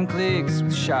farming clicks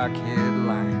with shock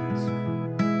headlines.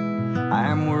 I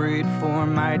am worried for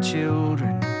my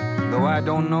children, though I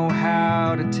don't know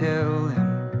how to tell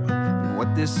them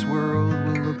what this world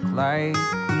will look like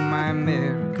when my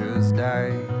America's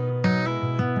died.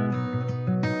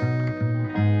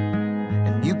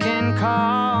 And you can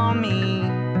call me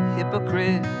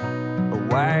hypocrite, a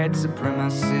white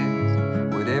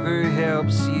supremacist, whatever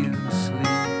helps you sleep.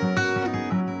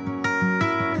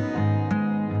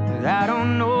 But I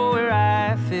don't know where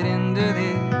I fit into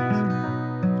this,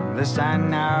 unless I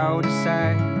now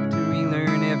decide to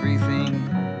relearn everything.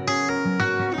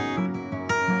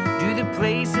 Do the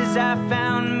places I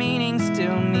found meaning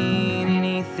still mean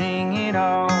anything at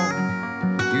all?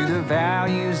 Do the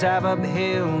values I've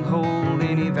upheld hold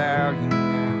any value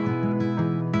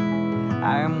now?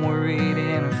 I am worried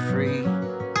and afraid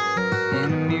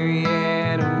in a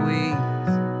myriad of ways,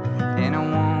 and I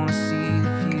want to see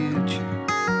the future,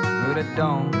 but I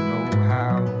don't know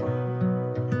how.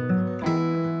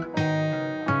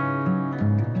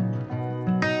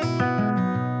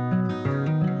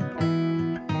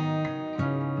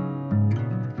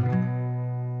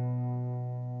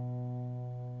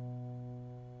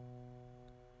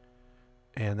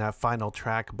 And that final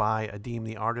track by Adeem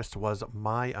the artist was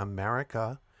My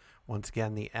America. Once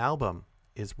again, the album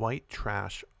is White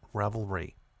Trash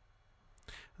Revelry.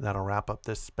 That'll wrap up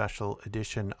this special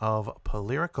edition of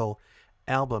Polyrical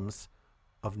Albums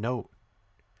of Note.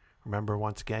 Remember,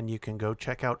 once again, you can go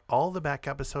check out all the back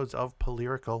episodes of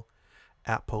Polyrical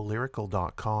at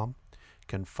polyrical.com. You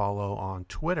can follow on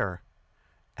Twitter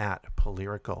at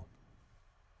Polyrical.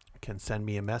 You can send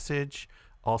me a message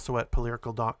also at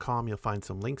polyrical.com. You'll find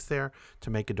some links there to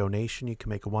make a donation. You can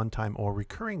make a one-time or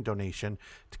recurring donation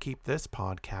to keep this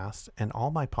podcast and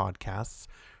all my podcasts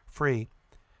free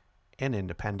and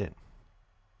independent.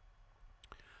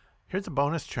 Here's a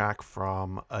bonus track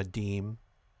from Adeem,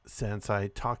 since I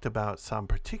talked about some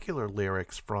particular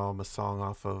lyrics from a song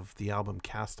off of the album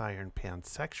Cast Iron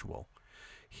Pansexual.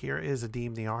 Here is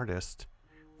Adeem the artist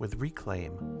with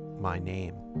Reclaim My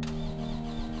Name.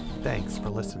 Thanks for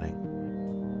listening.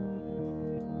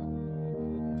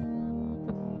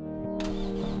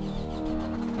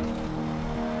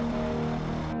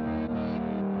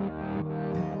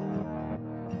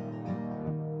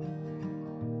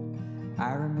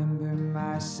 I remember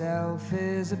myself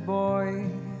as a boy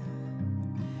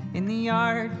in the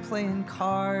yard playing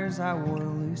cars. I wore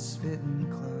loose-fitting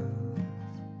clothes.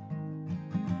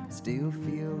 Still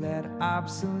feel that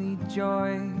obsolete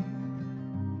joy.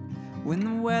 When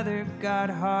the weather got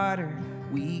hotter,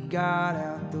 we got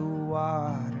out the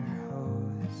water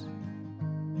hose.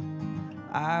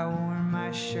 I wore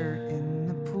my shirt in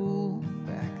the pool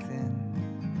back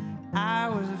then. I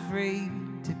was afraid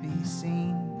to be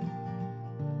seen.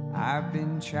 I've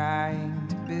been trying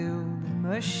to build a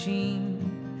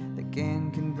machine that can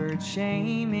convert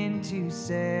shame into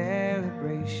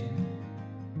celebration.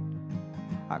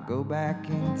 I go back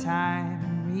in time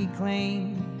and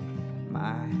reclaim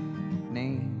my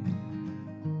name.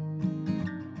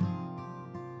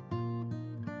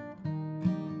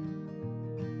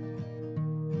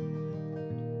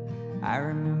 I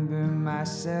remember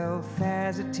myself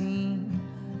as a teen,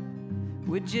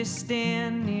 would just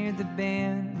stand near the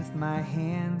band with my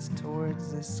hands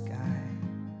towards the sky,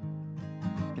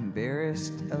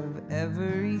 embarrassed of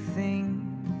everything,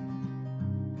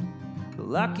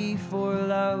 lucky for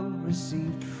love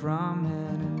received from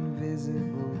an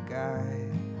invisible guy,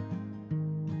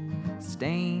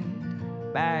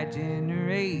 stained by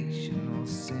generational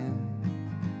sin.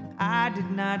 I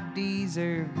did not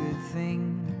deserve good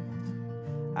things.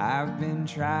 I've been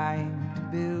trying to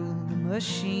build a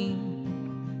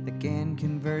machine that can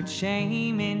convert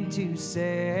shame into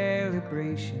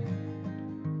celebration.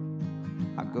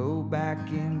 I go back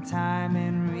in time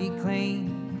and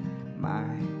reclaim my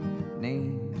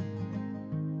name.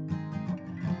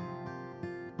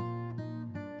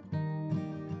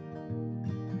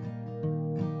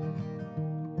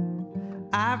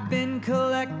 I've been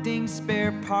collecting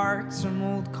spare parts from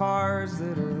old cars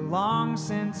that are long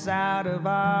since out of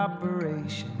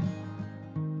operation,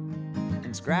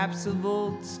 and scraps of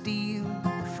old steel,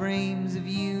 frames of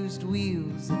used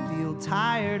wheels that feel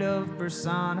tired of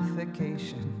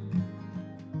personification.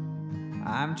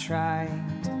 I'm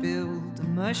trying to build a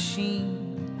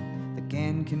machine that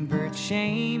can convert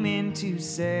shame into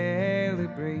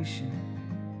celebration.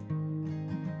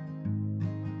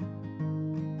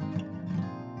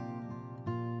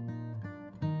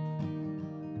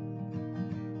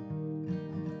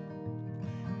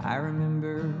 I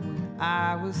remember when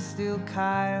I was still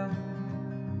Kyle.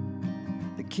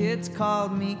 The kids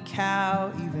called me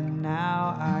cow, even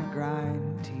now I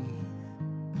grind teeth.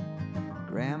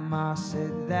 Grandma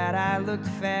said that I looked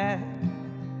fat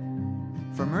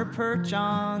from her perch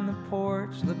on the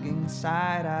porch, looking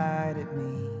side-eyed at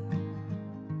me.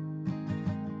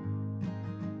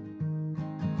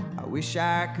 I wish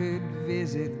I could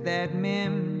visit that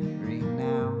memory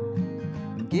now,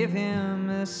 give him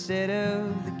a set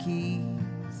of the keys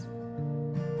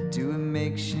to a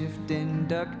makeshift and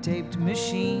duct-taped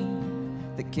machine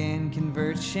that can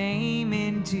convert shame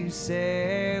into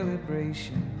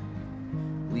celebration.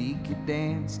 We could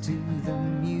dance to the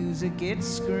music it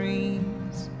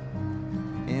screams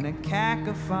in a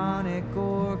cacophonic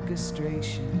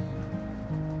orchestration.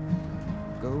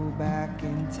 Go back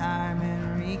in time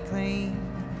and reclaim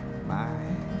my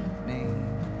name.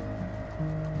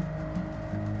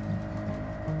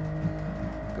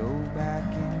 Go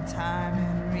back in time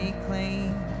and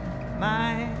reclaim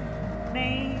my